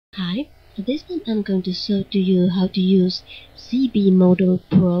Hi, this time I'm going to show to you how to use CB Model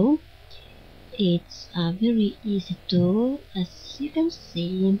Pro. It's a very easy tool. As you can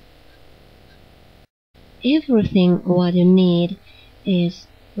see, everything what you need is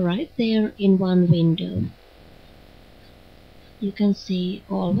right there in one window. You can see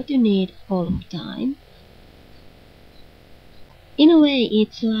all what you need all the time. In a way,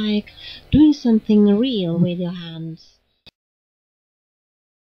 it's like doing something real with your hands.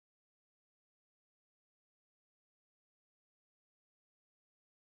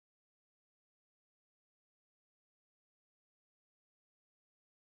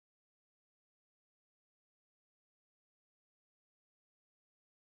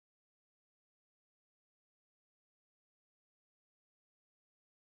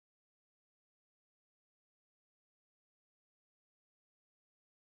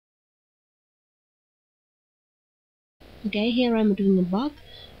 Okay, here I'm doing a bug,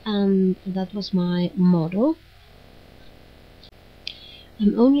 and that was my model.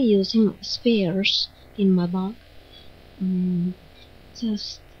 I'm only using spheres in my bug.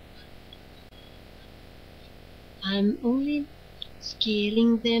 Just I'm only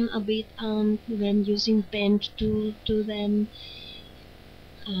scaling them a bit and then using bend tool to them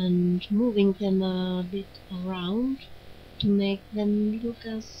and moving them a bit around to make them look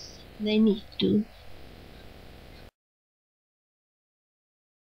as they need to.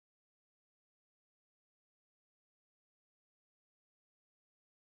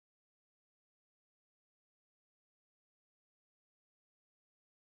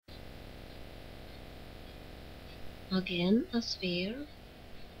 Again a sphere,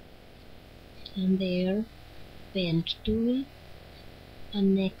 and there bend tool,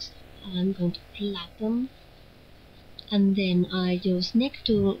 and next I'm going to flatten, and then I use neck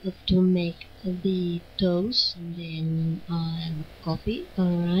tool to make the toes, and then I'll copy.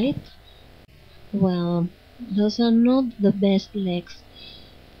 Alright, well, those are not the best legs,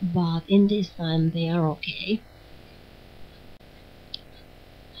 but in this time they are okay.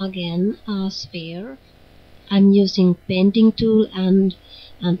 Again a sphere. I'm using bending tool and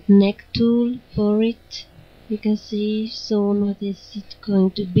neck tool for it. You can see soon what is it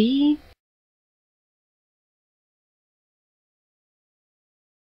going to be.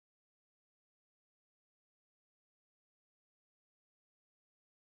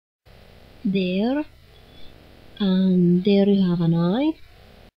 There, and there you have an eye.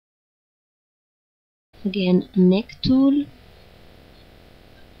 Again neck tool,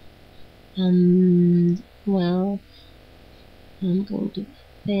 and well, I'm going to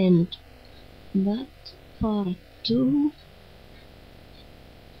bend that part too,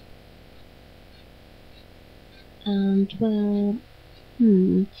 and well,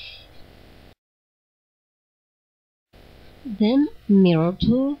 then mirror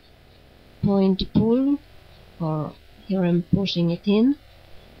tool, point pull, or here I'm pushing it in.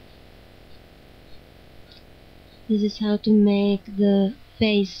 This is how to make the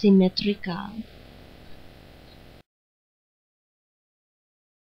face symmetrical.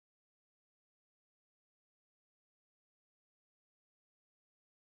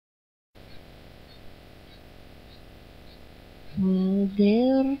 Well,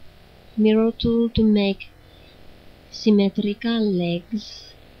 there, mirror tool to make symmetrical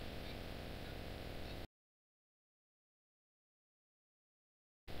legs.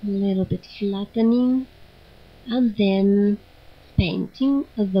 A little bit flattening, and then painting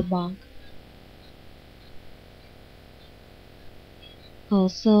the bug.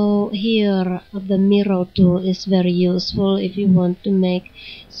 Also here the mirror tool is very useful if you want to make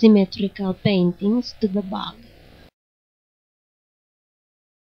symmetrical paintings to the bug.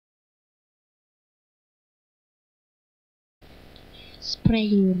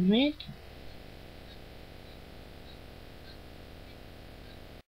 Spraying red.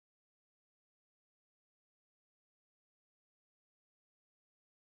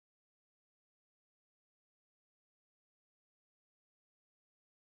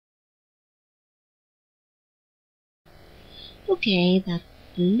 Okay, that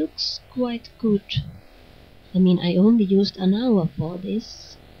looks quite good. I mean, I only used an hour for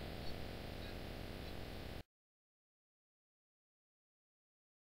this.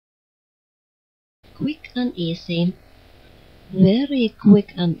 Quick and easy. Very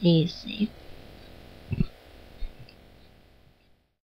quick and easy.